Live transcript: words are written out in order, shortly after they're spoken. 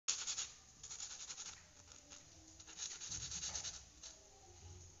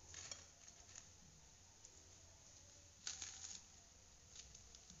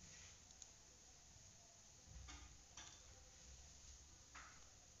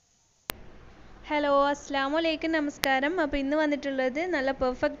Hello അസ്സലാമു അലൈക്കും നമസ്കാരം. അപ്പോൾ ഇന്ന് വന്നിട്ടുള്ളത് നല്ല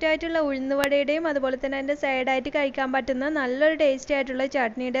പെർഫെക്റ്റ് ആയിട്ടുള്ള ഉഴുന്നുവടയുടെയും അതുപോലെ തന്നെ അതിൻ്റെ സൈഡായിട്ട് കഴിക്കാൻ പറ്റുന്ന നല്ലൊരു ടേസ്റ്റി ആയിട്ടുള്ള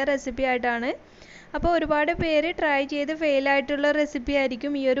ചട്നിയുടെ റെസിപ്പി ആയിട്ടാണ്. അപ്പോൾ ഒരുപാട് പേര് ട്രൈ ചെയ്ത് ഫെയിലായിട്ടുള്ള റെസിപ്പി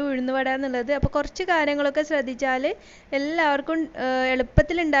ആയിരിക്കും ഈ ഒരു ഉഴുന്നുവട എന്നുള്ളത്. അപ്പോൾ കുറച്ച് കാര്യങ്ങളൊക്കെ ശ്രദ്ധിച്ചാൽ എല്ലാവർക്കും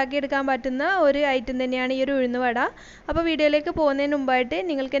എളുപ്പത്തിൽ ഉണ്ടാക്കിയെടുക്കാൻ പറ്റുന്ന ഒരു ഐറ്റം തന്നെയാണ് ഈ ഒരു ഉഴുന്നുവട. അപ്പോൾ വീഡിയോയിലേക്ക് പോകുന്നതിന് മുമ്പായിട്ട്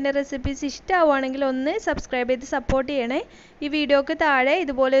നിങ്ങൾക്ക് എൻ്റെ റെസിപ്പീസ് ഇഷ്ടമാവുകയാണെങ്കിൽ ഒന്ന് സബ്സ്ക്രൈബ് ചെയ്ത് സപ്പോർട്ട് ചെയ്യണേ. ഈ വീഡിയോക്ക് താഴെ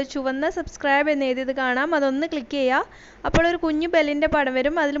ഇതുപോലെ ഒരു ചുവന്ന സബ്സ്ക്രൈബ് എന്ന് എഴുതിയത് കാണാം, അതൊന്ന് ക്ലിക്ക് ചെയ്യുക. അപ്പോൾ ഒരു കുഞ്ഞു ബെല്ലിൻ്റെ പടം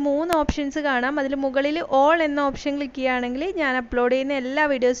വരും, അതിൽ 3 ഓപ്ഷൻസ് കാണാം. അതിൽ മുകളിൽ ഓൾ എന്ന ഓപ്ഷൻ ക്ലിക്ക് ചെയ്യുകയാണെങ്കിൽ ഞാൻ അപ്ലോഡ് ചെയ്യുന്ന എല്ലാ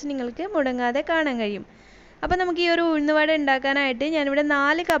വീഡിയോസും നിങ്ങൾക്ക് മുടങ്ങാതെ കാണാൻ കഴിയും. അപ്പോൾ നമുക്ക് ഈ ഒരു ഉഴുന്നുവട ഉണ്ടാക്കാനായിട്ട് ഞാനിവിടെ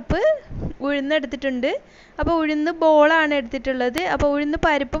 4 കപ്പ് ഉഴുന്ന് എടുത്തിട്ടുണ്ട്. അപ്പോൾ ഉഴുന്ന് ബോളാണ് എടുത്തിട്ടുള്ളത്. അപ്പോൾ ഉഴുന്ന്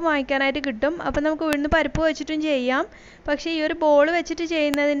പരിപ്പ് വാങ്ങിക്കാനായിട്ട് കിട്ടും. അപ്പോൾ നമുക്ക് ഉഴുന്ന് പരിപ്പ് വെച്ചിട്ടും ചെയ്യാം. പക്ഷേ ഈ ഒരു ബോൾ വെച്ചിട്ട്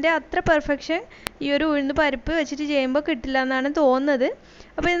ചെയ്യുന്നതിൻ്റെ അത്ര പെർഫെക്ഷൻ ഈ ഒരു ഉഴുന്ന് പരിപ്പ് വെച്ചിട്ട് ചെയ്യുമ്പോൾ കിട്ടില്ല എന്നാണ് തോന്നുന്നത്.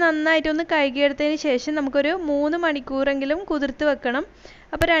 അപ്പോൾ ഇത് നന്നായിട്ടൊന്ന് കഴുകിയെടുത്തതിന് ശേഷം നമുക്കൊരു 3 മണിക്കൂറെങ്കിലും കുതിർത്ത് വെക്കണം.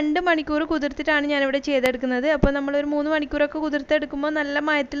 അപ്പോൾ 2 മണിക്കൂർ കുതിർത്തിട്ടാണ് ഞാനിവിടെ ചെയ്തെടുക്കുന്നത്. അപ്പോൾ നമ്മളൊരു 3 മണിക്കൂറൊക്കെ കുതിർത്തെടുക്കുമ്പോൾ നല്ല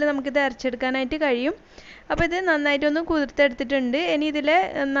മയത്തിൽ നമുക്കിത് അരച്ചെടുക്കാനായിട്ട് കഴിയും. അപ്പോൾ ഇത് നന്നായിട്ടൊന്ന് കുതിർത്തെടുത്തിട്ടുണ്ട്. ഇനി ഇതിൽ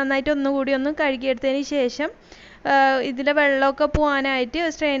നന്നായിട്ട് ഒന്നുകൂടി ഒന്ന് കഴുകിയെടുത്തതിന് ശേഷം ഇതിലെ വെള്ളമൊക്കെ പോകാനായിട്ട്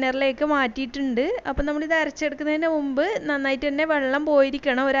സ്ട്രെയിനറിലേക്ക് മാറ്റിയിട്ടുണ്ട്. അപ്പോൾ നമ്മളിത് അരച്ചെടുക്കുന്നതിന് മുമ്പ് നന്നായിട്ട് തന്നെ വെള്ളം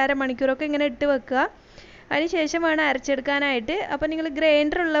പോയിരിക്കണം. ഒരു അരമണിക്കൂറൊക്കെ ഇങ്ങനെ ഇട്ട് വെക്കുക. അതിന് ശേഷം വേണം അരച്ചെടുക്കാനായിട്ട്. അപ്പോൾ നിങ്ങൾ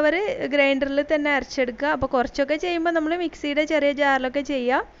ഗ്രൈൻഡർ ഉള്ളവർ ഗ്രൈൻഡറിൽ തന്നെ അരച്ചെടുക്കുക. അപ്പോൾ കുറച്ചൊക്കെ ചെയ്യുമ്പോൾ നമ്മൾ മിക്സിയുടെ ചെറിയ ജാറിലൊക്കെ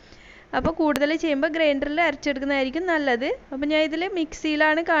ചെയ്യുക. അപ്പോൾ കൂടുതൽ ചെയ്യുമ്പോൾ ഗ്രൈൻഡറിൽ അരച്ചെടുക്കുന്നതായിരിക്കും നല്ലത്. അപ്പോൾ ഞാൻ ഇതിൽ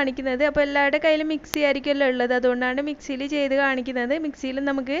മിക്സിയിലാണ് കാണിക്കുന്നത്. അപ്പോൾ എല്ലാവരുടെ കയ്യിലും മിക്സി ആയിരിക്കുമല്ലോ ഉള്ളത്, അതുകൊണ്ടാണ് മിക്സിയിൽ ചെയ്ത് കാണിക്കുന്നത്. മിക്സിയിൽ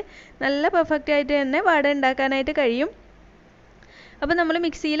നമുക്ക് നല്ല പെർഫെക്റ്റ് ആയിട്ട് തന്നെ വട ഉണ്ടാക്കാനായിട്ട് കഴിയും. അപ്പോൾ നമ്മൾ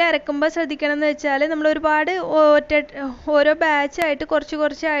മിക്സിയിൽ അരക്കുമ്പോൾ ശ്രദ്ധിക്കണം എന്ന് വെച്ചാൽ നമ്മൾ ഒരുപാട് ഓരോ ബാച്ചായിട്ട്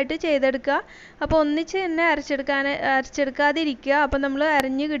കുറച്ചായിട്ട് ചെയ്തെടുക്കുക. അപ്പോൾ ഒന്നിച്ച് തന്നെ അരച്ചെടുക്കാതിരിക്കുക. അപ്പോൾ നമ്മൾ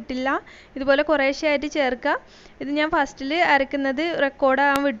അരഞ്ഞ് കിട്ടില്ല. ഇതുപോലെ കുറേശ്ശെയായിട്ട് ചേർക്കുക. ഇത് ഞാൻ ഫസ്റ്റിൽ അരക്കുന്നത്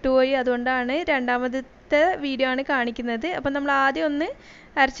റെക്കോർഡാകാൻ വിട്ടുപോയി, അതുകൊണ്ടാണ് രണ്ടാമത്തെ വീഡിയോ ആണ് കാണിക്കുന്നത്. അപ്പോൾ നമ്മൾ ആദ്യം ഒന്ന്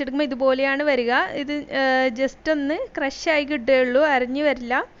അരച്ചെടുക്കുമ്പോൾ ഇതുപോലെയാണ് വരിക. ഇത് ജസ്റ്റ് ഒന്ന് ക്രഷായി കിട്ടുകയുള്ളൂ, അരഞ്ഞ്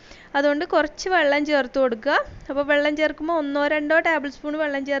വരില്ല. അതുകൊണ്ട് കുറച്ച് വെള്ളം ചേർത്ത് കൊടുക്കുക. അപ്പോൾ വെള്ളം ചേർക്കുമ്പോൾ 1-2 ടേബിൾ സ്പൂൺ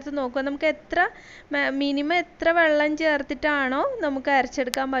വെള്ളം ചേർത്ത് നോക്കുക. നമുക്ക് മിനിമം എത്ര വെള്ളം ചേർത്തിട്ടാണോ നമുക്ക്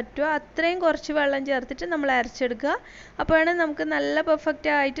അരച്ചെടുക്കാൻ പറ്റുക അത്രയും കുറച്ച് വെള്ളം ചേർത്തിട്ട് നമ്മൾ അരച്ചെടുക്കുക. അപ്പോഴാണ് നമുക്ക് നല്ല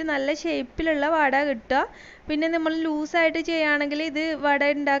പെർഫെക്റ്റ് ആയിട്ട് നല്ല ഷേപ്പിലുള്ള വട കിട്ടുക. പിന്നെ നമ്മൾ ലൂസായിട്ട് ചെയ്യുകയാണെങ്കിൽ ഇത് വട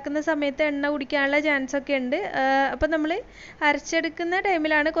ഉണ്ടാക്കുന്ന സമയത്ത് എണ്ണ കുടിക്കാനുള്ള ചാൻസ് ഒക്കെ ഉണ്ട്. അപ്പോൾ നമ്മൾ അരച്ചെടുക്കുന്ന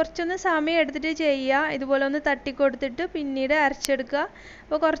ടൈമിലാണ് കുറച്ചൊന്ന് സമയം എടുത്തിട്ട് ചെയ്യുക. ഇതുപോലെ ഒന്ന് തട്ടിക്കൊടുത്തിട്ട് പിന്നീട് അരച്ചെടുക്കുക.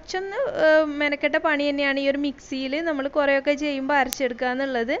 അപ്പോൾ കുറച്ചൊന്ന് മെനക്കെട്ട പണി തന്നെയാണ് ഈ ഒരു മിക്സിയിൽ നമ്മൾ കുറേയൊക്കെ ചെയ്യുമ്പോൾ അരച്ചെടുക്കുക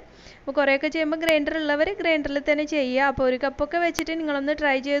എന്നുള്ളത്. അപ്പോൾ കുറേയൊക്കെ ചെയ്യുമ്പോൾ ഗ്രൈൻഡർ ഉള്ളവർ ഗ്രൈൻഡറിൽ തന്നെ ചെയ്യുക. അപ്പോൾ ഒരു കപ്പൊക്കെ വെച്ചിട്ട് നിങ്ങളൊന്ന്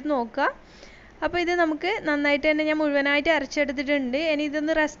ട്രൈ ചെയ്ത് നോക്കുക. അപ്പോൾ ഇത് നമുക്ക് നന്നായിട്ട് തന്നെ ഞാൻ മുഴുവനായിട്ട് അരച്ചെടുത്തിട്ടുണ്ട്. ഇനി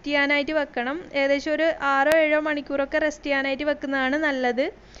ഇതൊന്ന് റെസ്റ്റ് ചെയ്യാനായിട്ട് വെക്കണം. ഏകദേശം ഒരു 6-7 മണിക്കൂറൊക്കെ റെസ്റ്റ് ചെയ്യാനായിട്ട് വെക്കുന്നതാണ് നല്ലത്.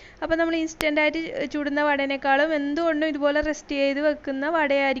 അപ്പോൾ നമ്മൾ ഇൻസ്റ്റൻ്റായിട്ട് ചുടുന്ന വടേനേക്കാളും എന്തുകൊണ്ടും ഇതുപോലെ റെസ്റ്റ് ചെയ്ത് വെക്കുന്ന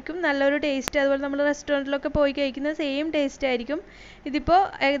വടയായിരിക്കും നല്ലൊരു ടേസ്റ്റ്. അതുപോലെ നമ്മൾ റെസ്റ്റോറൻറ്റിലൊക്കെ പോയി കഴിക്കുന്ന സെയിം ടേസ്റ്റ് ആയിരിക്കും. ഇതിപ്പോൾ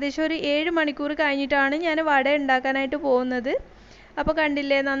ഏകദേശം ഒരു 7 മണിക്കൂർ കഴിഞ്ഞിട്ടാണ് ഞാൻ വട ഉണ്ടാക്കാനായിട്ട് പോകുന്നത്. അപ്പോൾ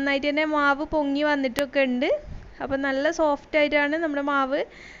കണ്ടില്ലേ, നന്നായിട്ട് തന്നെ മാവ് പൊങ്ങി വന്നിട്ടൊക്കെ ഉണ്ട്. അപ്പോൾ നല്ല സോഫ്റ്റ് ആയിട്ടാണ് നമ്മുടെ മാവ്.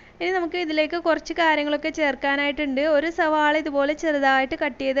 ഇനി നമുക്ക് ഇതിലേക്ക് കുറച്ച് കാര്യങ്ങളൊക്കെ ചേർക്കാനായിട്ടുണ്ട്. ഒരു സവാള ഇതുപോലെ ചെറുതായിട്ട്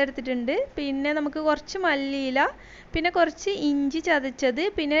കട്ട് ചെയ്തെടുത്തിട്ടുണ്ട്. പിന്നെ നമുക്ക് കുറച്ച് മല്ലിയില, പിന്നെ കുറച്ച് ഇഞ്ചി ചതച്ചത്,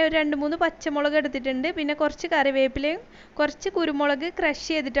 പിന്നെ ഒരു 2-3 പച്ചമുളക് എടുത്തിട്ടുണ്ട്. പിന്നെ കുറച്ച് കറിവേപ്പിലയും കുറച്ച് കുരുമുളക് ക്രഷ്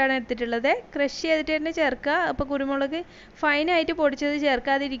ചെയ്തിട്ടാണ് എടുത്തിട്ടുള്ളത്. ക്രഷ് ചെയ്തിട്ട് തന്നെ ചേർക്കുക. അപ്പോൾ കുരുമുളക് ഫൈനായിട്ട് പൊടിച്ചത്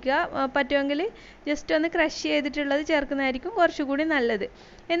ചേർക്കാതിരിക്കുക. പറ്റുമെങ്കിൽ ജസ്റ്റ് ഒന്ന് ക്രഷ് ചെയ്തിട്ടുള്ളത് ചേർക്കുന്നതായിരിക്കും കുറച്ചുകൂടി നല്ലത്.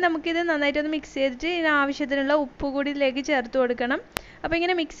 ഇനി നമുക്കിത് നന്നായിട്ടൊന്ന് മിക്സ് ചെയ്തിട്ട് ഇതിന് ആവശ്യത്തിനുള്ള ഉപ്പ് കൂടി ഇതിലേക്ക് ചേർത്ത് കൊടുക്കണം. അപ്പോൾ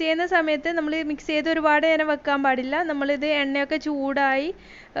ഇങ്ങനെ മിക്സ് ചെയ്യുന്ന സമയത്ത് നമ്മൾ മിക്സ് ചെയ്ത് ഒരുപാട് നേരം വെക്കാൻ പാടില്ല. നമ്മളിത് എണ്ണയൊക്കെ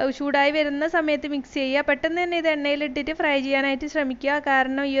ചൂടായി വരുന്ന സമയത്ത് മിക്സ് ചെയ്യുക. പെട്ടെന്ന് തന്നെ ഇത് എണ്ണയിലിട്ടിട്ട് ഫ്രൈ ചെയ്യാനായിട്ട് ശ്രമിക്കുക.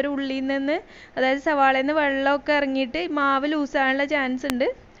 കാരണം ഈ ഒരു ഉള്ളിയിൽ നിന്ന്, അതായത് സവാളയിൽ നിന്ന് വെള്ളമൊക്കെ ഇറങ്ങിയിട്ട് മാവ് ലൂസാകാനുള്ള ചാൻസ് ഉണ്ട്.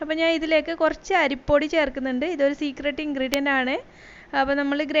 അപ്പോൾ ഞാൻ ഇതിലേക്ക് കുറച്ച് അരിപ്പൊടി ചേർക്കുന്നുണ്ട്. ഇതൊരു സീക്രട്ട് ഇൻഗ്രീഡിയൻ്റ് ആണ്. അപ്പോൾ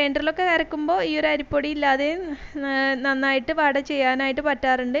നമ്മൾ ഗ്രൈൻഡറിലൊക്കെ അരക്കുമ്പോൾ ഈ ഒരു അരിപ്പൊടി ഇല്ലാതെ നന്നായിട്ട് വട ചെയ്യാനായിട്ട്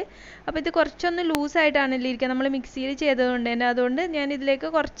പറ്റാറുണ്ട്. അപ്പോൾ ഇത് കുറച്ചൊന്ന് ലൂസായിട്ടാണല്ലോ ഇരിക്കുക നമ്മൾ മിക്സിയിൽ ചെയ്തതുകൊണ്ട് തന്നെ. അതുകൊണ്ട് ഞാൻ ഇതിലേക്ക്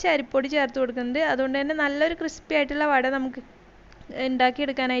കുറച്ച് അരിപ്പൊടി ചേർത്ത് കൊടുക്കുന്നുണ്ട്. അതുകൊണ്ട് തന്നെ നല്ലൊരു ക്രിസ്പി ആയിട്ടുള്ള വട നമുക്ക്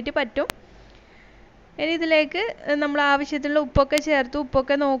ഉണ്ടാക്കിയെടുക്കാനായിട്ട് പറ്റും. ഇനി ഇതിലേക്ക് നമ്മൾ ആവശ്യത്തിനുള്ള ഉപ്പൊക്കെ ചേർത്ത്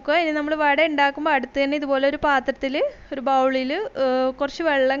ഉപ്പൊക്കെ നോക്കുക. ഇനി നമ്മൾ വട ഉണ്ടാക്കുമ്പോൾ അടുത്ത് തന്നെ ഇതുപോലെ ഒരു പാത്രത്തിൽ, ഒരു ബൗളിൽ കുറച്ച്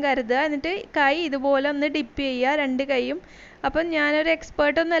വെള്ളം കരുതുക. എന്നിട്ട് കൈ ഇതുപോലെ ഒന്ന് ഡിപ്പ് ചെയ്യുക, 2 കൈയും. അപ്പം ഞാനൊരു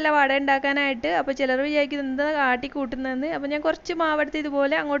എക്സ്പേർട്ടൊന്നും അല്ല വട ഉണ്ടാക്കാനായിട്ട്. അപ്പോൾ ചിലർ വിചാരിക്കും എന്താ കാട്ടി കൂട്ടുന്നതെന്ന്. അപ്പോൾ ഞാൻ കുറച്ച് മാവെടുത്ത്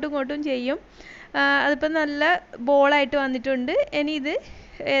ഇതുപോലെ അങ്ങോട്ടും ഇങ്ങോട്ടും ചെയ്യും. അതിപ്പോൾ നല്ല ബോളായിട്ട് വന്നിട്ടുണ്ട്. ഇനി ഇത്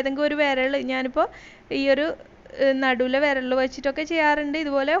ഏതെങ്കിലും ഒരു വിരൽ, ഞാനിപ്പോൾ ഈ ഒരു നടുവിലെ വിരൽ വെച്ചിട്ടൊക്കെ ചെയ്യാറുണ്ട്.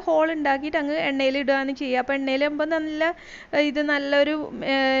 ഇതുപോലെ ഹോൾ ഉണ്ടാക്കിയിട്ട് അങ്ങ് എണ്ണയിൽ ഇടുകയാണ് ചെയ്യുക. അപ്പോൾ എണ്ണയിലാകുമ്പോൾ ഇത് നല്ലൊരു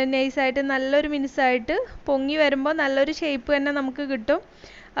നൈസായിട്ട് നല്ലൊരു മിനുസായിട്ട് പൊങ്ങി വരുമ്പോൾ നല്ലൊരു ഷേപ്പ് തന്നെ നമുക്ക് കിട്ടും.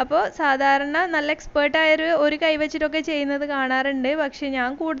 അപ്പോൾ സാധാരണ നല്ല എക്സ്പേർട്ടായൊരു ഒരു കൈ വെച്ചിട്ടൊക്കെ ചെയ്യുന്നത് കാണാറുണ്ട്. പക്ഷേ ഞാൻ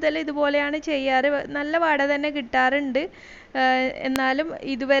കൂടുതൽ ഇതുപോലെയാണ് ചെയ്യാറ്. നല്ല വട തന്നെ കിട്ടാറുണ്ട്. എന്നാലും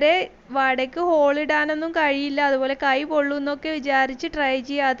ഇതുവരെ വടയ്ക്ക് ഹോളിടാനൊന്നും കഴിയില്ല, അതുപോലെ കൈ പൊള്ളുന്നൊക്കെ വിചാരിച്ച് ട്രൈ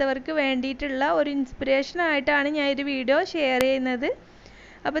ചെയ്യാത്തവർക്ക് വേണ്ടിയിട്ടുള്ള ഒരു ഇൻസ്പിറേഷനായിട്ടാണ് ഞാൻ ഒരു വീഡിയോ ഷെയർ ചെയ്യുന്നത്.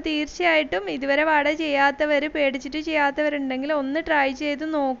 അപ്പോൾ തീർച്ചയായിട്ടും ഇതുവരെ വട ചെയ്യാത്തവർ, പേടിച്ചിട്ട് ചെയ്യാത്തവരുണ്ടെങ്കിൽ ഒന്ന് ട്രൈ ചെയ്ത്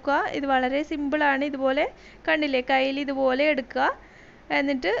നോക്കുക. ഇത് വളരെ സിമ്പിളാണ്. ഇതുപോലെ കണ്ടില്ലേ, കയ്യിൽ ഇതുപോലെ എടുക്കുക.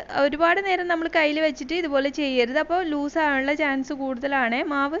 എന്നിട്ട് ഒരുപാട് നേരം നമ്മൾ കയ്യിൽ വെച്ചിട്ട് ഇതുപോലെ ചെയ്യരുത്. അപ്പോൾ ലൂസ് ആവാനുള്ള ചാൻസ് കൂടുതലാണ്.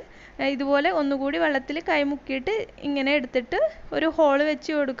 മാവ് ഇതുപോലെ ഒന്നുകൂടി വെള്ളത്തിൽ കൈ മുക്കിയിട്ട് ഇങ്ങനെ എടുത്തിട്ട് ഒരു ഹോൾ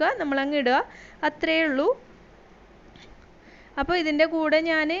വെച്ച് കൊടുക്കുക, നമ്മളങ്ങ് ഇടുക, അത്രയേ ഉള്ളൂ. അപ്പോൾ ഇതിൻ്റെ കൂടെ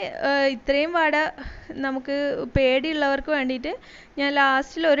ഞാൻ ഇത്രയും വട നമുക്ക് പേടിയുള്ളവർക്ക് വേണ്ടിയിട്ട് ഞാൻ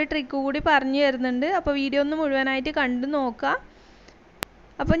ലാസ്റ്റിൽ ഒരു ട്രിക്ക് കൂടി പറഞ്ഞു തരുന്നുണ്ട്. അപ്പോൾ വീഡിയോ ഒന്ന് മുഴുവനായിട്ട് കണ്ടു നോക്കുക.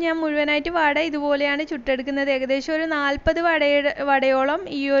 അപ്പോൾ ഞാൻ മുഴുവനായിട്ട് വട ഇതുപോലെയാണ് ചുട്ടെടുക്കുന്നത്. ഏകദേശം ഒരു 40 വടയോളം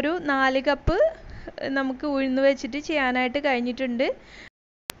ഈ ഒരു 4 കപ്പ് നമുക്ക് ഉഴുന്ന് വെച്ചിട്ട് ചെയ്യാനായിട്ട് കഴിഞ്ഞിട്ടുണ്ട്.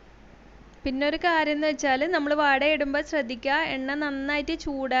 പിന്നെ ഒരു കാര്യം എന്ന് വെച്ചാൽ നമ്മൾ വട ഇടുമ്പോൾ ശ്രദ്ധിക്കുക, എണ്ണ നന്നായിട്ട്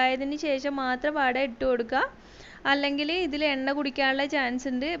ചൂടായതിന് ശേഷം മാത്രം വട ഇട്ട് കൊടുക്കുക. അല്ലെങ്കിൽ ഇതിൽ എണ്ണ കുടിക്കാനുള്ള ചാൻസ്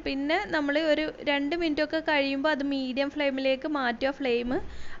ഉണ്ട്. പിന്നെ നമ്മൾ ഒരു 2 മിനിറ്റൊക്കെ കഴിയുമ്പോൾ അത് മീഡിയം ഫ്ലെയിമിലേക്ക് മാറ്റുക ഫ്ലെയിം.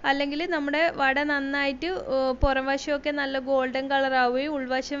 അല്ലെങ്കിൽ നമ്മുടെ വട നന്നായിട്ട് പുറം വശമൊക്കെ നല്ല ഗോൾഡൻ കളറാവുകയും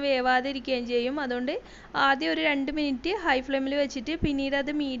ഉൾവശം വേവാതിരിക്കുകയും ചെയ്യും. അതുകൊണ്ട് ആദ്യം ഒരു 2 മിനിറ്റ് ഹൈ ഫ്ലെയിമിൽ വെച്ചിട്ട് പിന്നീട്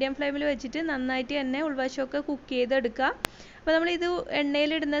അത് മീഡിയം ഫ്ലെയിമിൽ വെച്ചിട്ട് നന്നായിട്ട് തന്നെ ഉൾവശമൊക്കെ കുക്ക് ചെയ്തെടുക്കുക. അപ്പോൾ നമ്മളിത്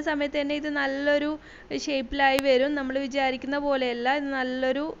എണ്ണയിലിടുന്ന സമയത്ത് തന്നെ ഇത് നല്ലൊരു ഷേപ്പിലായി വരും. നമ്മൾ വിചാരിക്കുന്ന പോലെയല്ല, ഇത്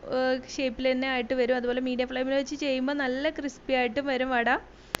നല്ലൊരു ഷേപ്പിൽ തന്നെ ആയിട്ട് വരും. അതുപോലെ മീഡിയം ഫ്ലെയിമിൽ വെച്ച് ചെയ്യുമ്പോൾ നല്ല ക്രിസ്പി ആയിട്ടും വരും വട.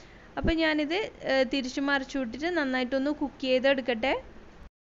 അപ്പോൾ ഞാനിത് തിരിച്ചു മറിച്ചു വിട്ടിട്ട് നന്നായിട്ടൊന്ന് കുക്ക് ചെയ്തെടുക്കട്ടെ.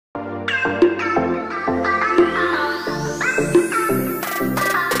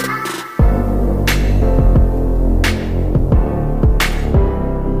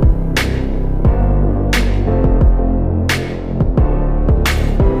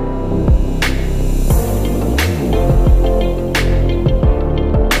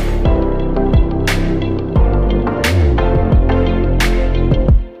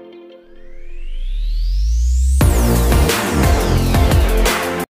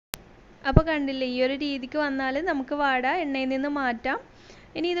 അപ്പോൾ കണ്ടില്ലേ, ഈ ഒരു രീതിക്ക് വന്നാൽ നമുക്ക് വട എണ്ണയിൽ നിന്ന് മാറ്റാം.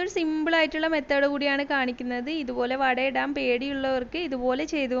 ഇനി ഇതൊരു സിമ്പിളായിട്ടുള്ള മെത്തേഡ് കൂടിയാണ് കാണിക്കുന്നത്. ഇതുപോലെ വട ഇടാൻ പേടിയുള്ളവർക്ക് ഇതുപോലെ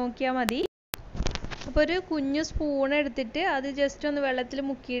ചെയ്ത് നോക്കിയാൽ മതി. അപ്പോൾ ഒരു കുഞ്ഞു സ്പൂൺ എടുത്തിട്ട് അത് ജസ്റ്റ് ഒന്ന് വെള്ളത്തിൽ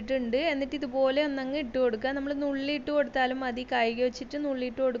മുക്കിയിട്ടുണ്ട്. എന്നിട്ട് ഇതുപോലെ ഒന്നങ്ങ് ഇട്ട് കൊടുക്കുക. നമ്മൾ നുള്ളി ഇട്ട് കൊടുത്താലും മതി, കൈകി വെച്ചിട്ട് നുള്ളി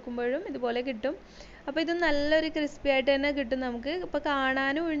ഇട്ട് കൊടുക്കുമ്പോഴും ഇതുപോലെ കിട്ടും. അപ്പോൾ ഇത് നല്ലൊരു ക്രിസ്പി ആയിട്ട് തന്നെ കിട്ടും നമുക്ക്. ഇപ്പോൾ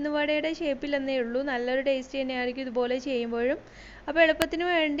കാണാനും ഉഴുന്നുവടയുടെ ഷേപ്പിലെന്നേ ഉള്ളൂ, നല്ലൊരു ടേസ്റ്റ് തന്നെയായിരിക്കും ഇതുപോലെ ചെയ്യുമ്പോഴും. അപ്പോൾ എളുപ്പത്തിന്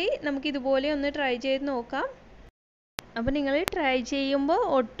വേണ്ടി നമുക്ക് ഇതുപോലെ ഒന്ന് ട്രൈ ചെയ്ത് നോക്കാം. അപ്പോൾ നിങ്ങൾ ട്രൈ ചെയ്യുമ്പോൾ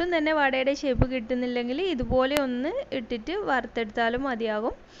ഒട്ടും തന്നെ വടയുടെ ഷേപ്പ് കിട്ടുന്നില്ലെങ്കിൽ ഇതുപോലെ ഒന്ന് ഇട്ടിട്ട് വറുത്തെടുത്താലും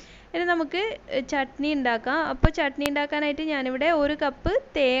മതിയാകും. ഇനി നമുക്ക് ചട്നി ഉണ്ടാക്കാം. അപ്പോൾ ചട്നി ഉണ്ടാക്കാനായിട്ട് ഞാനിവിടെ 1 കപ്പ്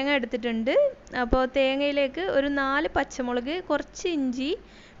തേങ്ങ എടുത്തിട്ടുണ്ട്. അപ്പോൾ തേങ്ങയിലേക്ക് ഒരു 4 പച്ചമുളക്, കുറച്ച് ഇഞ്ചി,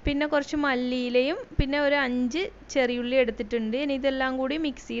 പിന്നെ കുറച്ച് മല്ലിയിലയും പിന്നെ ഒരു 5 ചെറിയുള്ളി എടുത്തിട്ടുണ്ട്. ഇനി ഇതെല്ലാം കൂടി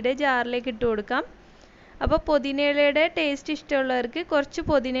മിക്സിയുടെ ജാറിലേക്ക് ഇട്ട് കൊടുക്കാം. അപ്പോൾ പുതിനയിലയുടെ ടേസ്റ്റ് ഇഷ്ടമുള്ളവർക്ക് കുറച്ച്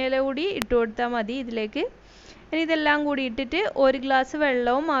പുതിനയില കൂടി ഇട്ട് കൊടുത്താൽ മതി ഇതിലേക്ക്. ഇനി ഇതെല്ലാം കൂടി ഇട്ടിട്ട് 1 ഗ്ലാസ്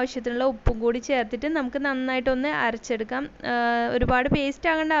വെള്ളവും ആവശ്യത്തിനുള്ള ഉപ്പും കൂടി ചേർത്തിട്ട് നമുക്ക് നന്നായിട്ടൊന്ന് അരച്ചെടുക്കാം. ഒരുപാട് പേസ്റ്റ്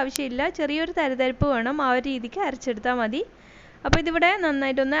ആകേണ്ട ആവശ്യമില്ല, ചെറിയൊരു തരിതരിപ്പ് വേണം, ആ ഒരു രീതിക്ക് അരച്ചെടുത്താൽ മതി. അപ്പോൾ ഇതിവിടെ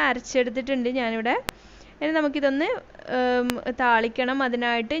നന്നായിട്ടൊന്ന് അരച്ചെടുത്തിട്ടുണ്ട് ഞാനിവിടെ. ഇനി നമുക്കിതൊന്ന് താളിക്കണം.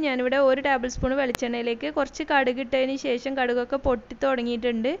 അതിനായിട്ട് ഞാനിവിടെ 1 ടേബിൾ സ്പൂൺ വെളിച്ചെണ്ണയിലേക്ക് കുറച്ച് കടുക് ഇട്ടതിന് ശേഷം കടുകൊക്കെ പൊട്ടി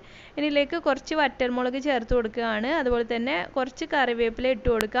തുടങ്ങിയിട്ടുണ്ട്. ഇതിലേക്ക് കുറച്ച് വറ്റൽമുളക് ചേർത്ത് കൊടുക്കുകയാണ്. അതുപോലെ തന്നെ കുറച്ച് കറിവേപ്പില ഇട്ട്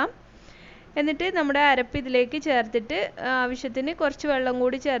കൊടുക്കാം. എന്നിട്ട് നമ്മുടെ അരപ്പ് ഇതിലേക്ക് ചേർത്തിട്ട് ആവശ്യത്തിന് കുറച്ച് വെള്ളം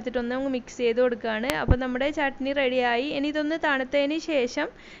കൂടി ചേർത്തിട്ട് ഒന്ന് മിക്സ് ചെയ്ത് കൊടുക്കുകയാണ്. അപ്പോൾ നമ്മുടെ ചട്നി റെഡിയായി. ഇനി ഇതൊന്ന് തണുത്തതിന് ശേഷം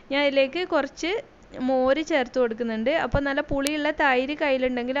ഞാൻ ഇതിലേക്ക് കുറച്ച് മോര് ചേർത്ത് കൊടുക്കുന്നുണ്ട്. അപ്പോൾ നല്ല പുളിയുള്ള തൈര്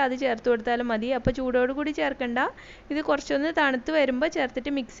കയ്യിലുണ്ടെങ്കിൽ അത് ചേർത്ത് കൊടുത്താലും മതി. അപ്പോൾ ചൂടോട് കൂടി ചേർക്കണ്ട, ഇത് കുറച്ചൊന്ന് തണുത്ത് വരുമ്പോൾ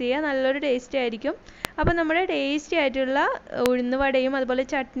ചേർത്തിട്ട് മിക്സ് ചെയ്യുക, നല്ലൊരു ടേസ്റ്റ് ആയിരിക്കും. അപ്പോൾ നമ്മുടെ ടേസ്റ്റി ആയിട്ടുള്ള ഉഴുന്നുവടയും അതുപോലെ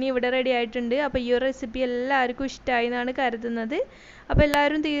ചട്നി ഇവിടെ റെഡി ആയിട്ടുണ്ട്. അപ്പോൾ ഈ ഒരു റെസിപ്പി എല്ലാവർക്കും ഇഷ്ടമായി എന്നാണ് കരുതുന്നത്. അപ്പോൾ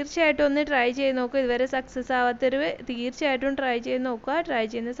എല്ലാവരും തീർച്ചയായിട്ടും ഒന്ന് ട്രൈ ചെയ്ത് നോക്കുക. ഇതുവരെ സക്സസ് ആവാത്തവർ തീർച്ചയായിട്ടും ട്രൈ ചെയ്ത് നോക്കുക. ട്രൈ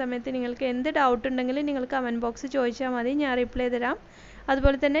ചെയ്യുന്ന സമയത്ത് നിങ്ങൾക്ക് എന്ത് ഡൗട്ട് ഉണ്ടെങ്കിലും നിങ്ങൾ കമൻറ്റ് ബോക്സിൽ ചോദിച്ചാൽ മതി, ഞാൻ റിപ്ലൈ തരാം.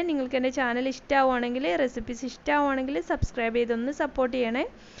 അതുപോലെ തന്നെ നിങ്ങൾക്ക് എൻ്റെ ചാനൽ ഇഷ്ടമാവുകയാണെങ്കിൽ, റെസിപ്പീസ് ഇഷ്ടമാവുകയാണെങ്കിൽ സബ്സ്ക്രൈബ് ചെയ്തൊന്ന് സപ്പോർട്ട് ചെയ്യണേ.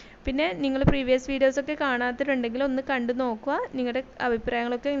 പിന്നെ നിങ്ങൾ പ്രീവിയസ് വീഡിയോസൊക്കെ കാണാത്തവരുണ്ടെങ്കിൽ ഒന്ന് കണ്ടു നോക്കുക. നിങ്ങളുടെ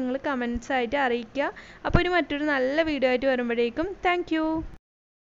അഭിപ്രായങ്ങളൊക്കെ നിങ്ങൾ കമൻറ്റ്സ് ആയിട്ട് അറിയിക്കുക. അപ്പോൾ മറ്റൊരു നല്ല വീഡിയോ ആയിട്ട് വരുമ്പോഴേക്കും താങ്ക് യു.